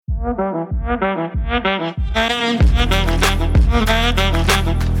Welcome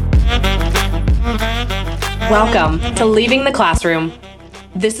to Leaving the Classroom.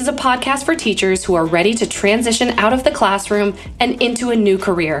 This is a podcast for teachers who are ready to transition out of the classroom and into a new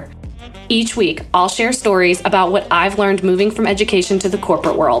career. Each week, I'll share stories about what I've learned moving from education to the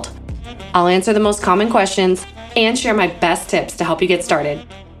corporate world. I'll answer the most common questions and share my best tips to help you get started.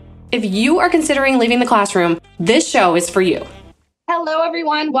 If you are considering leaving the classroom, this show is for you. Hello,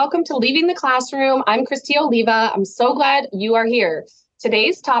 everyone. Welcome to Leaving the Classroom. I'm Christy Oliva. I'm so glad you are here.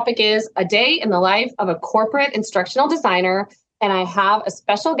 Today's topic is a day in the life of a corporate instructional designer, and I have a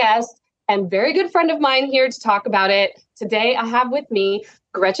special guest and very good friend of mine here to talk about it. Today, I have with me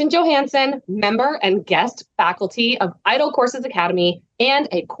Gretchen Johanson, member and guest faculty of Idle Courses Academy and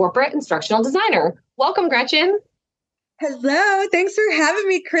a corporate instructional designer. Welcome, Gretchen. Hello. Thanks for having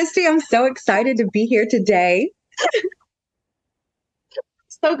me, Christy. I'm so excited to be here today.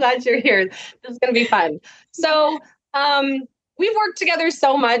 So glad you're here. This is going to be fun. So, we've worked together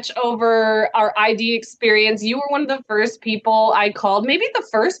so much over our ID experience. You were one of the first people I called, maybe the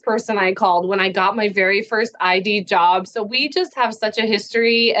first person I called when I got my very first ID job. So we just have such a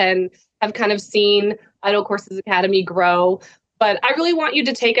history and have kind of seen Idle Courses Academy grow. But I really want you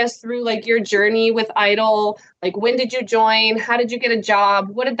to take us through like your journey with Idle. Like, when did you join? How did you get a job?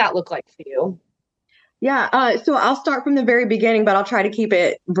 What did that look like for you? Yeah, so I'll start from the very beginning, but I'll try to keep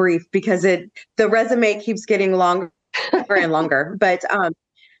it brief because the resume keeps getting longer and longer. But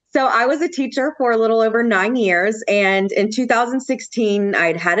so I was a teacher for a little over 9 years. And in 2016,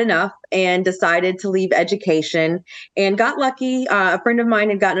 I'd had enough and decided to leave education and got lucky. A friend of mine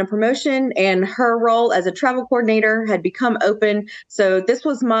had gotten a promotion and her role as a travel coordinator had become open. So this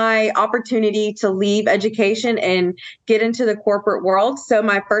was my opportunity to leave education and get into the corporate world. So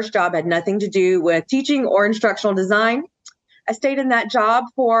my first job had nothing to do with teaching or instructional design. I stayed in that job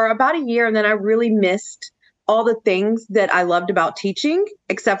for about a year and then I really missed all the things that I loved about teaching,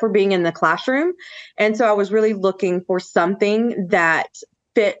 except for being in the classroom. And so I was really looking for something that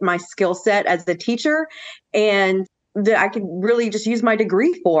fit my skill set as a teacher and that I could really just use my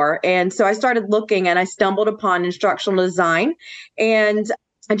degree for. And so I started looking and I stumbled upon instructional design and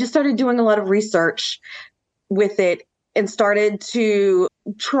I just started doing a lot of research with it and started to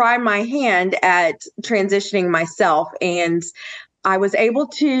try my hand at transitioning myself. And I was able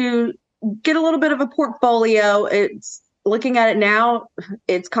to get a little bit of a portfolio. It's looking at it now,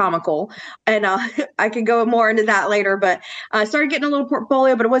 it's comical. And I can go more into that later, but I started getting a little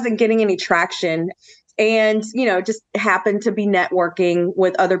portfolio, but it wasn't getting any traction. And, just happened to be networking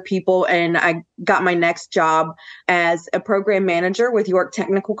with other people. And I got my next job as a program manager with York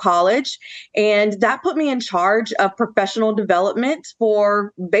Technical College. And that put me in charge of professional development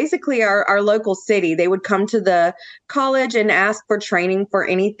for basically our local city. They would come to the college and ask for training for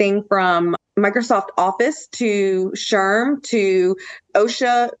anything from Microsoft Office to SHRM to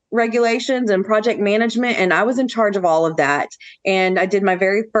OSHA regulations and project management. And I was in charge of all of that. And I did my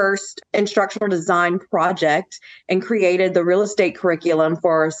very first instructional design project and created the real estate curriculum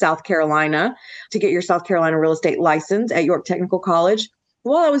for South Carolina to get your South Carolina real estate license at York Technical College.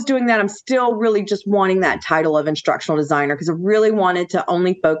 While I was doing that, I'm still really just wanting that title of instructional designer because I really wanted to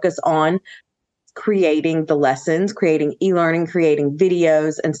only focus on creating the lessons, creating e-learning, creating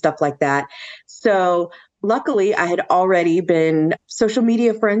videos and stuff like that. So luckily, I had already been social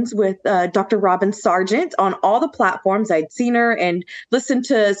media friends with Dr. Robin Sargent on all the platforms. I'd seen her and listened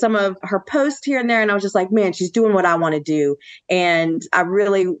to some of her posts here and there. And I was just like, man, she's doing what I want to do. And I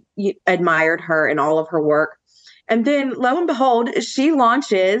really admired her and all of her work. And then lo and behold, she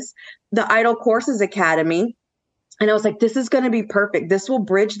launches the Idle Courses Academy. And I was like, this is going to be perfect. This will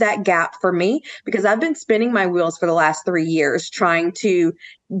bridge that gap for me because I've been spinning my wheels for the last 3 years trying to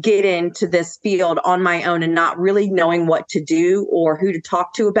get into this field on my own and not really knowing what to do or who to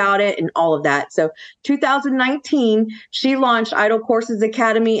talk to about it and all of that. So 2019, she launched Idle Courses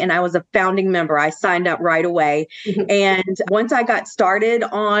Academy and I was a founding member. I signed up right away. And once I got started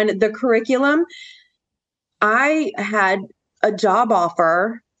on the curriculum, I had a job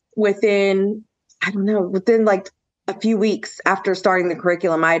offer within like a few weeks after starting the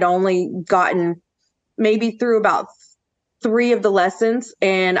curriculum. I'd only gotten maybe through about 3 of the lessons,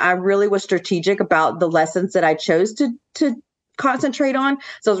 and I really was strategic about the lessons that I chose to concentrate on.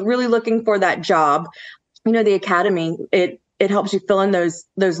 So I was really looking for that job. The academy, it helps you fill in those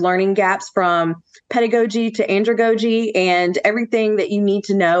learning gaps from pedagogy to andragogy and everything that you need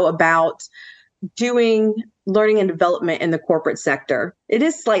to know about doing learning and development in the corporate sector. It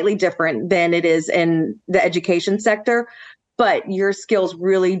is slightly different than it is in the education sector, but your skills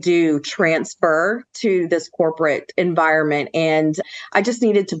really do transfer to this corporate environment. And I just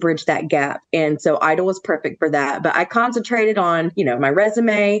needed to bridge that gap. And so Idle was perfect for that. But I concentrated on, my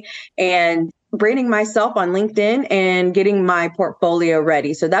resume and branding myself on LinkedIn and getting my portfolio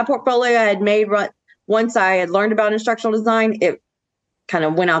ready. So that portfolio I had made once I had learned about instructional design, it kind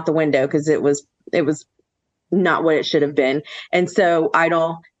of went out the window because it was not what it should have been. And so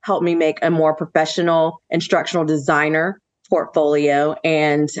Idle helped me make a more professional instructional designer portfolio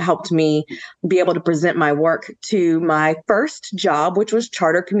and helped me be able to present my work to my first job, which was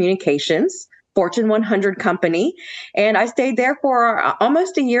Charter Communications, Fortune 100 company. And I stayed there for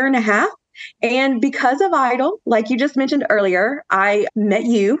almost a year and a half. And because of Idle, like you just mentioned earlier, I met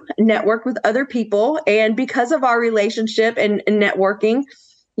you, networked with other people. And because of our relationship and networking,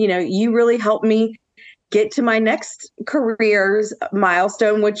 you really helped me get to my next career's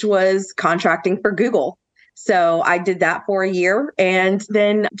milestone, which was contracting for Google. So I did that for a year. And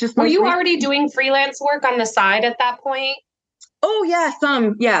then just were you already doing freelance work on the side at that point? Oh, yeah,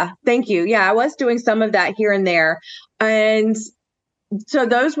 some. Yeah. Thank you. Yeah, I was doing some of that here and there. And so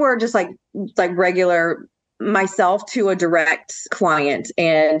those were just like regular myself to a direct client,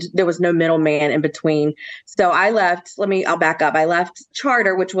 and there was no middleman in between. So I left, I'll back up. I left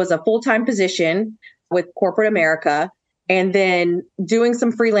Charter, which was a full-time position with corporate America, and then doing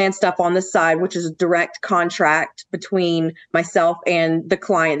some freelance stuff on the side, which is a direct contract between myself and the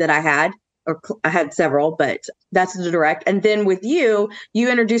client that I had, or I had several, but that's the direct. And then with you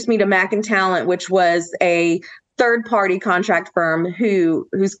introduced me to Mac and Talent, which was a third-party contract firm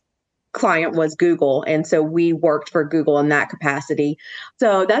whose client was Google. And so we worked for Google in that capacity.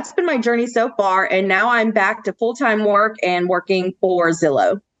 So that's been my journey so far. And now I'm back to full-time work and working for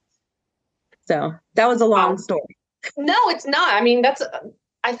Zillow. So that was a long story. No, it's not. I mean,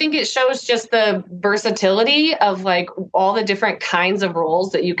 I think it shows just the versatility of like all the different kinds of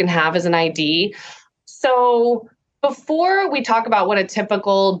roles that you can have as an ID. So before we talk about what a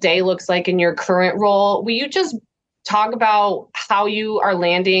typical day looks like in your current role, will you just talk about how you are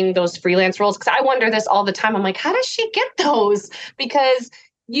landing those freelance roles? Because I wonder this all the time. I'm like, how does she get those? Because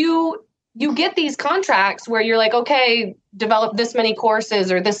you get these contracts where you're like, okay, develop this many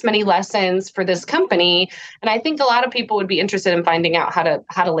courses or this many lessons for this company. And I think a lot of people would be interested in finding out how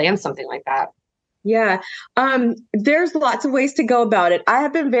to land something like that. Yeah. There's lots of ways to go about it. I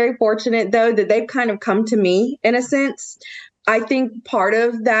have been very fortunate, though, that they've kind of come to me in a sense. I think part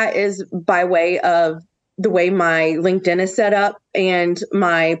of that is by way of the way my LinkedIn is set up and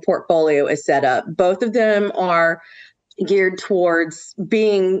my portfolio is set up. Both of them are geared towards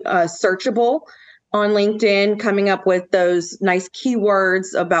being searchable on LinkedIn, coming up with those nice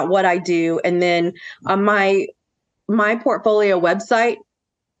keywords about what I do. And then my portfolio website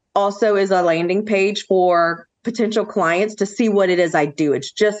also is a landing page for potential clients to see what it is I do.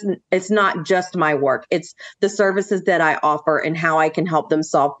 It's not just my work. It's the services that I offer and how I can help them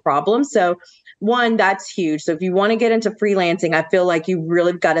solve problems. So one, that's huge. So if you want to get into freelancing, I feel like you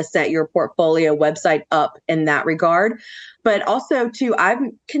really got to set your portfolio website up in that regard. But also, too, I've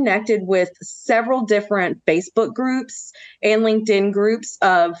connected with several different Facebook groups and LinkedIn groups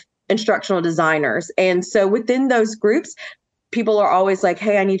of instructional designers. And so within those groups, people are always like,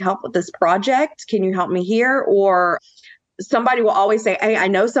 hey, I need help with this project. Can you help me here? Or somebody will always say, hey, I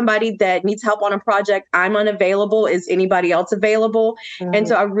know somebody that needs help on a project. I'm unavailable. Is anybody else available? Mm-hmm. And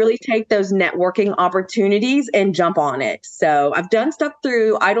so I really take those networking opportunities and jump on it. So I've done stuff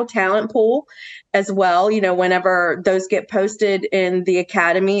through Idle Talent Pool as well. Whenever those get posted in the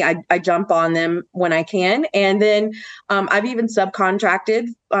academy, I jump on them when I can. And then I've even subcontracted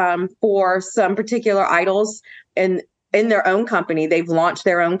for some particular idols and in their own company. They've launched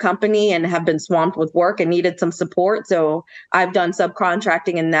their own company and have been swamped with work and needed some support. So I've done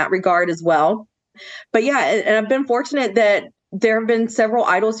subcontracting in that regard as well. But yeah, and I've been fortunate that there have been several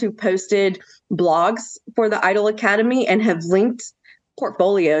idols who posted blogs for the Idle Academy and have linked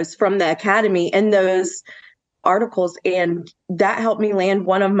portfolios from the academy in those articles. And that helped me land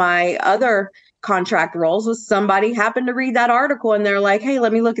one of my other contract roles. Was somebody happened to read that article and they're like, hey,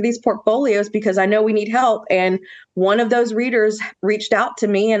 let me look at these portfolios because I know we need help. And one of those readers reached out to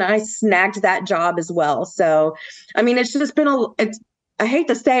me and I snagged that job as well. So, I mean, it's just been I hate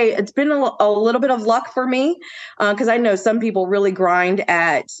to say it's been a little bit of luck for me because I know some people really grind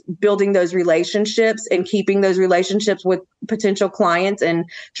at building those relationships and keeping those relationships with potential clients and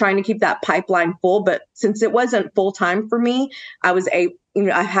trying to keep that pipeline full. But since it wasn't full time for me,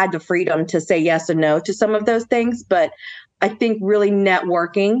 I had the freedom to say yes and no to some of those things. But I think really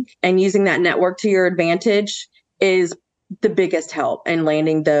networking and using that network to your advantage is the biggest help in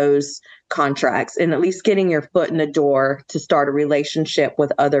landing those contracts and at least getting your foot in the door to start a relationship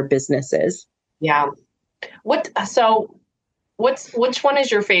with other businesses. Yeah. Which one is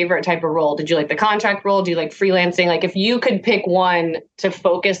your favorite type of role? Did you like the contract role? Do you like freelancing? Like if you could pick one to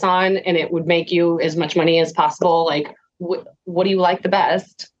focus on and it would make you as much money as possible, like what do you like the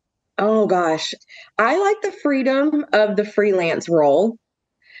best? Oh gosh, I like the freedom of the freelance role.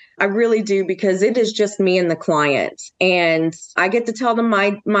 I really do, because it is just me and the client, and I get to tell them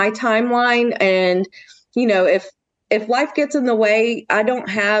my timeline. And if life gets in the way, I don't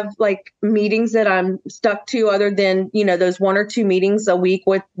have like meetings that I'm stuck to other than, those 1 or 2 meetings a week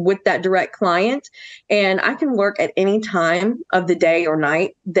with that direct client. And I can work at any time of the day or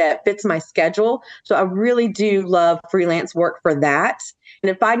night that fits my schedule. So I really do love freelance work for that. And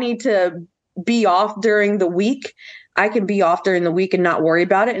if I need to be off during the week, I can be off during the week and not worry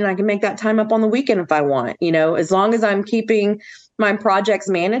about it. And I can make that time up on the weekend if I want, as long as I'm keeping my projects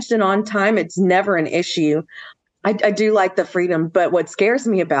managed and on time, it's never an issue. I do like the freedom, but what scares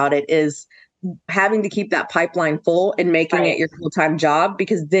me about it is having to keep that pipeline full and making it your full-time job,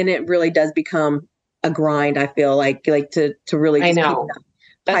 because then it really does become a grind. I feel like to really just keep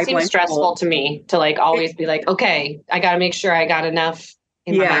that seems stressful full. To me, to like always be like, okay, I got to make sure I got enough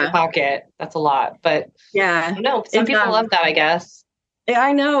in my back pocket. That's a lot, but no, some people love that, I guess.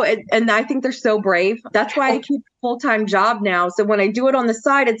 I know. And I think they're so brave. That's why I keep a full-time job now. So when I do it on the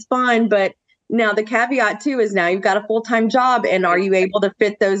side, it's fun, but now the caveat too is now you've got a full-time job, and are you able to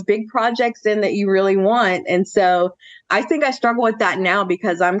fit those big projects in that you really want? And so I think I struggle with that now,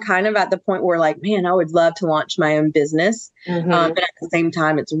 because I'm kind of at the point where like, man, I would love to launch my own business. But at the same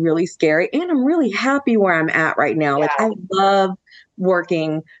time, it's really scary, and I'm really happy where I'm at right now. Like I love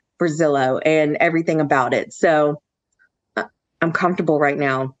working for Zillow and everything about it. So I'm comfortable right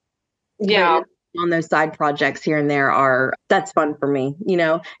now. Yeah. But on those side projects here and there that's fun for me.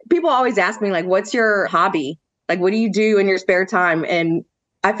 People always ask me like, what's your hobby? Like, what do you do in your spare time? And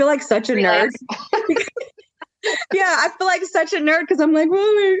I feel like such a nerd. Yeah, I feel like such a nerd, because I'm like, well,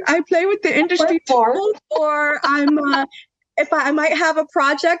 I play with the industry tools, or I'm if I might have a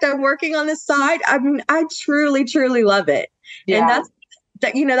project I'm working on the side. I mean, I truly, truly love it. Yeah.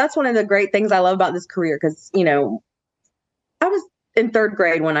 And that's one of the great things I love about this career, because I was in 3rd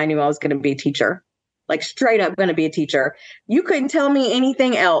grade when I knew I was going to be a teacher, like straight up going to be a teacher. You couldn't tell me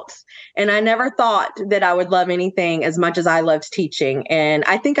anything else. And I never thought that I would love anything as much as I loved teaching. And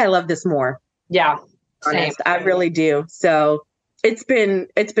I think I love this more. Yeah. Honest. Same. I really do. So it's been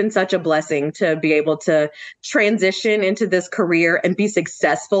such a blessing to be able to transition into this career and be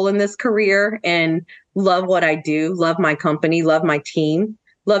successful in this career, and love what I do, love my company, love my team,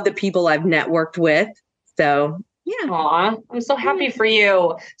 love the people I've networked with. So yeah. Aw, I'm so happy for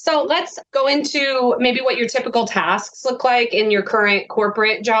you. So let's go into maybe what your typical tasks look like in your current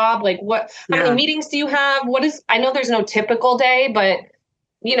corporate job. Like how many meetings do you have? I know there's no typical day, but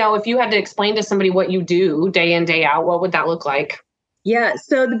if you had to explain to somebody what you do day in, day out, what would that look like? Yeah.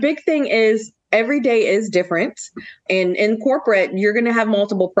 So the big thing is every day is different. And in corporate, you're going to have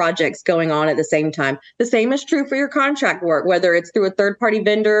multiple projects going on at the same time. The same is true for your contract work, whether it's through a third-party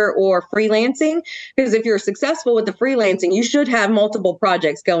vendor or freelancing. Because if you're successful with the freelancing, you should have multiple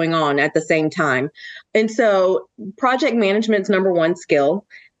projects going on at the same time. And so project management's number one skill.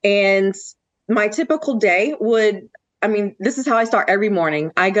 And my typical day this is how I start every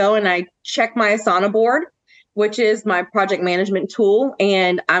morning. I go and I check my Asana board, which is my project management tool.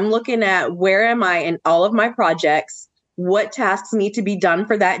 And I'm looking at where am I in all of my projects, what tasks need to be done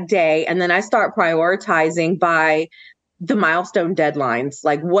for that day. And then I start prioritizing by the milestone deadlines,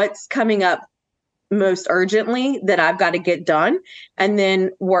 like what's coming up most urgently that I've got to get done, and then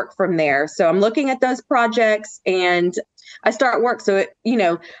work from there. So I'm looking at those projects and I start work. So,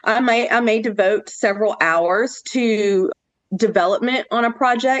 I may devote several hours to development on a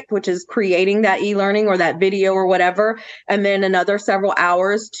project, which is creating that e-learning or that video or whatever. And then another several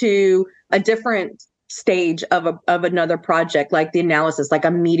hours to a different stage of another project, like the analysis, like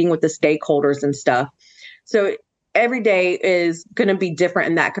I'm meeting with the stakeholders and stuff. So every day is going to be different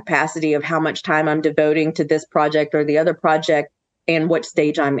in that capacity of how much time I'm devoting to this project or the other project and what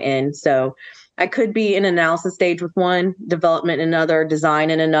stage I'm in. So I could be in analysis stage with one, development in another, design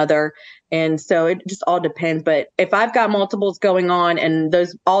in another. And so it just all depends. But if I've got multiples going on and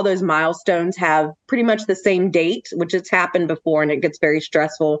all those milestones have pretty much the same date, which has happened before and it gets very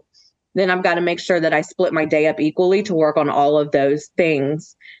stressful, then I've got to make sure that I split my day up equally to work on all of those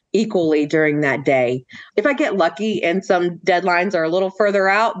things equally during that day. If I get lucky and some deadlines are a little further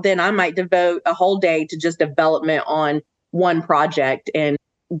out, then I might devote a whole day to just development on one project and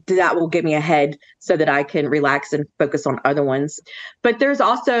that will get me ahead so that I can relax and focus on other ones. But there's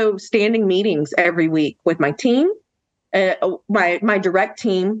also standing meetings every week with my team, my direct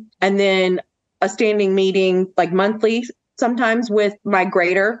team, and then a standing meeting like monthly, sometimes with my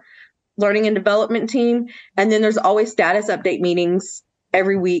greater learning and development team. And then there's always status update meetings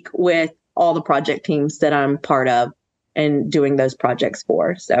every week with all the project teams that I'm part of and doing those projects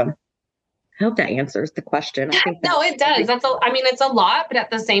for. So I hope that answers the question. I think No, it does. It's a lot, but at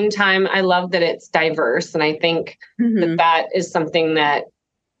the same time, I love that it's diverse. And I think that is something that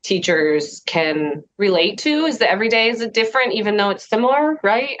teachers can relate to, is that every day is different, even though it's similar,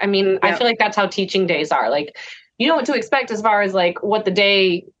 right? I mean, I feel like that's how teaching days are. Like, you know what to expect as far as like what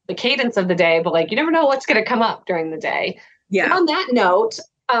the cadence of the day, but like, you never know what's going to come up during the day. Yeah. And on that note,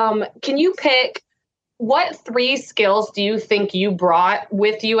 can you pick, what 3 skills do you think you brought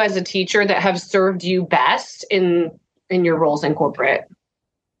with you as a teacher that have served you best in your roles in corporate?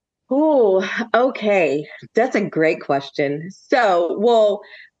 Oh, okay. That's a great question. So, well,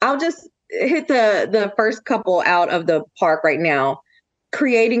 I'll just hit the first couple out of the park right now.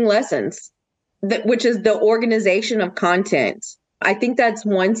 Creating lessons, which is the organization of content. I think that's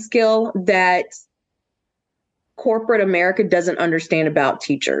one skill that corporate America doesn't understand about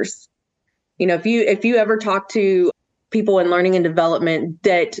teachers. You know, if you ever talk to people in learning and development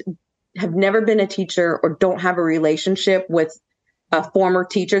that have never been a teacher or don't have a relationship with a former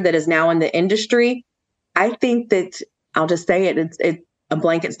teacher that is now in the industry, I think that, I'll just say it's a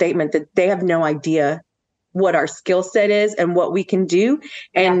blanket statement, that they have no idea what our skill set is and what we can do.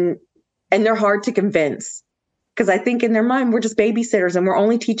 And they're hard to convince, because I think in their mind, we're just babysitters and we're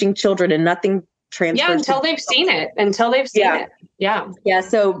only teaching children and nothing transfers. Yeah, until they've seen it. Yeah. Yeah.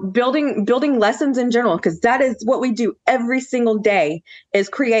 So building lessons in general, because that is what we do every single day, is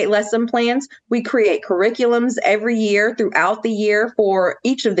create lesson plans. We create curriculums every year throughout the year for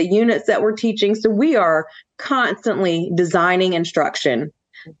each of the units that we're teaching. So we are constantly designing instruction,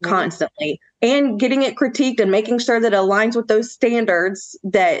 constantly, and getting it critiqued and making sure that it aligns with those standards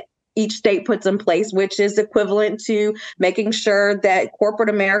that each state puts in place, which is equivalent to making sure that corporate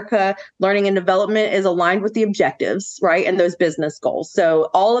America learning and development is aligned with the objectives, right? And those business goals. So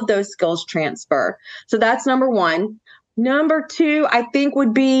all of those skills transfer. So that's number 1. Number 2, I think,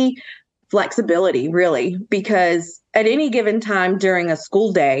 would be flexibility, really, because at any given time during a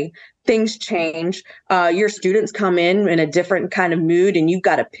school day, things change. Your students come in a different kind of mood and you've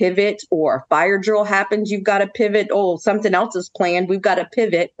got to pivot, or a fire drill happens, you've got to pivot. Oh, something else is planned, we've got to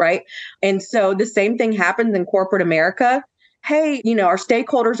pivot, right? And so the same thing happens in corporate America. Hey, our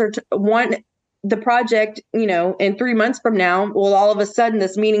stakeholders want the project, in 3 months from now. Well, all of a sudden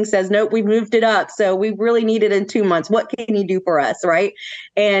this meeting says, nope, we've moved it up. So we really need it in 2 months. What can you do for us, right?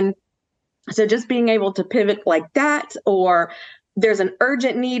 And so just being able to pivot like that, or there's an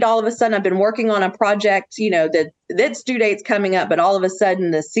urgent need. All of a sudden, I've been working on a project, that's due date's coming up, but all of a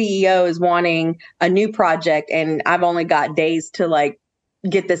sudden the CEO is wanting a new project and I've only got days to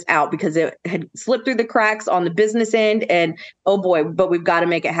get this out because it had slipped through the cracks on the business end. And oh boy, but we've got to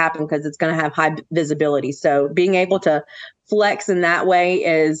make it happen because it's going to have high visibility. So being able to flex in that way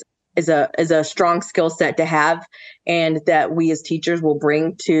is a strong skill set to have, and that we as teachers will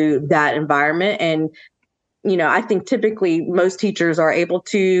bring to that environment. And I think typically most teachers are able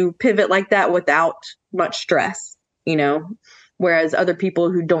to pivot like that without much stress, whereas other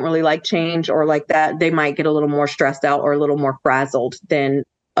people who don't really like change or like that, they might get a little more stressed out or a little more frazzled than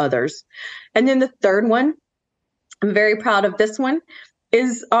others. And then the third one, I'm very proud of this one,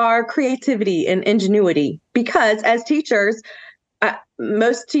 is our creativity and ingenuity, because as teachers,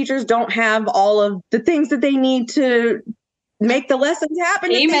 most teachers don't have all of the things that they need to make the lessons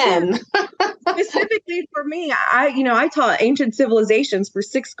happen. Amen. Specifically for me, I taught ancient civilizations for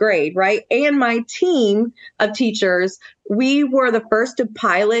 6th grade, right? And my team of teachers, we were the first to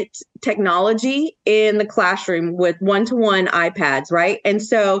pilot technology in the classroom with one-to-one iPads, right? And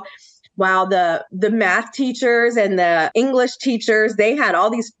so while the math teachers and the English teachers, they had all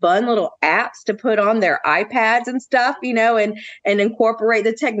these fun little apps to put on their iPads and stuff, and incorporate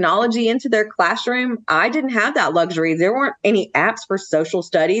the technology into their classroom. I didn't have that luxury. There weren't any apps for social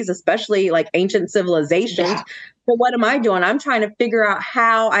studies, especially like ancient civilizations. Yeah. But what am I doing? I'm trying to figure out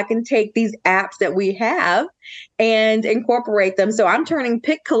how I can take these apps that we have and incorporate them. So I'm turning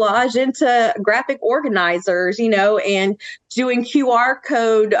Pic Collage into graphic organizers, and doing QR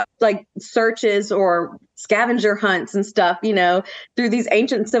code searches or scavenger hunts and stuff, through these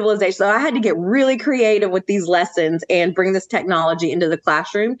ancient civilizations. So I had to get really creative with these lessons and bring this technology into the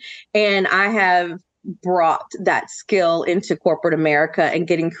classroom. And I have brought that skill into corporate America and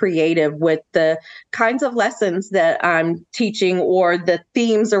getting creative with the kinds of lessons that I'm teaching or the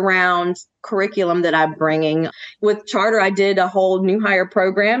themes around curriculum that I'm bringing. With Charter, I did a whole new hire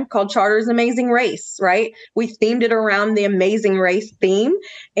program called Charter's Amazing Race, right? We themed it around the Amazing Race theme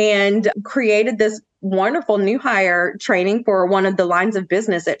and created this wonderful new hire training for one of the lines of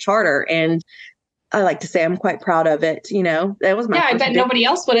business at Charter. And I like to say I'm quite proud of it. That was my I bet nobody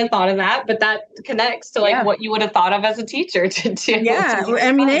else would have thought of that, but that connects to what you would have thought of as a teacher to do. Yeah,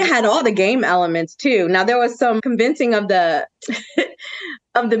 I mean, it had all the game elements too. Now there was some convincing of the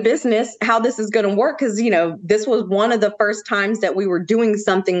of the business how this is going to work because this was one of the first times that we were doing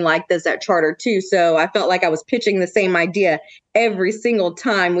something like this at Charter too. So I felt like I was pitching the same idea every single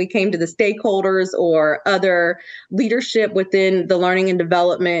time we came to the stakeholders or other leadership within the learning and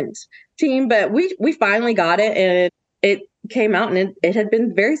development team, but we finally got it and it came out and it had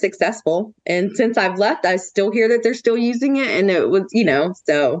been very successful. And since I've left, I still hear that they're still using it. And it was,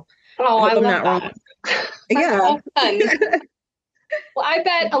 so I love that. Wrong. Yeah. Well, I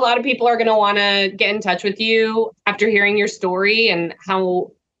bet a lot of people are going to want to get in touch with you after hearing your story and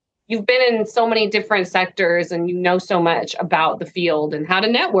how you've been in so many different sectors and you know so much about the field and how to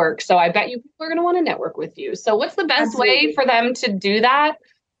network. So I bet you people are going to want to network with you. So what's the best way for them to do that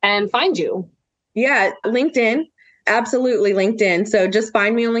and find you? Yeah, LinkedIn. Absolutely, LinkedIn. So just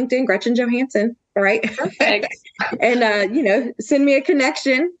find me on LinkedIn, Gretchen Johanson. All right. Perfect. And, send me a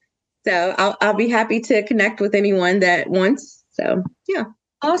connection. So I'll be happy to connect with anyone that wants. So, yeah.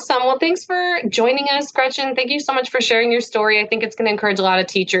 Awesome. Well, thanks for joining us, Gretchen. Thank you so much for sharing your story. I think it's going to encourage a lot of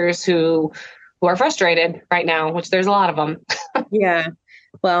teachers who are frustrated right now, which there's a lot of them. Yeah.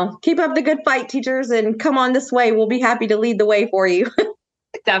 Well, keep up the good fight, teachers, and come on this way. We'll be happy to lead the way for you.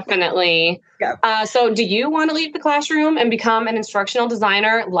 Definitely. Yeah. So do you want to leave the classroom and become an instructional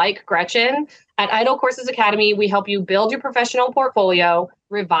designer like Gretchen? At Idle Courses Academy, we help you build your professional portfolio,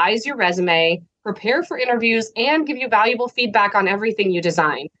 revise your resume, prepare for interviews, and give you valuable feedback on everything you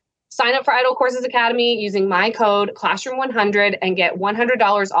design. Sign up for Idle Courses Academy using my code Classroom100 and get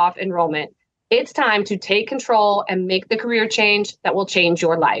 $100 off enrollment. It's time to take control and make the career change that will change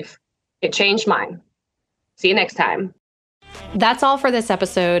your life. It changed mine. See you next time. That's all for this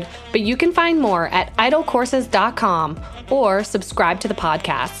episode, but you can find more at idlecourses.com or subscribe to the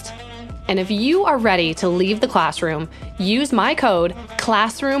podcast. And if you are ready to leave the classroom, use my code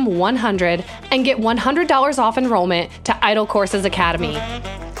Classroom100 and get $100 off enrollment to Idle Courses Academy.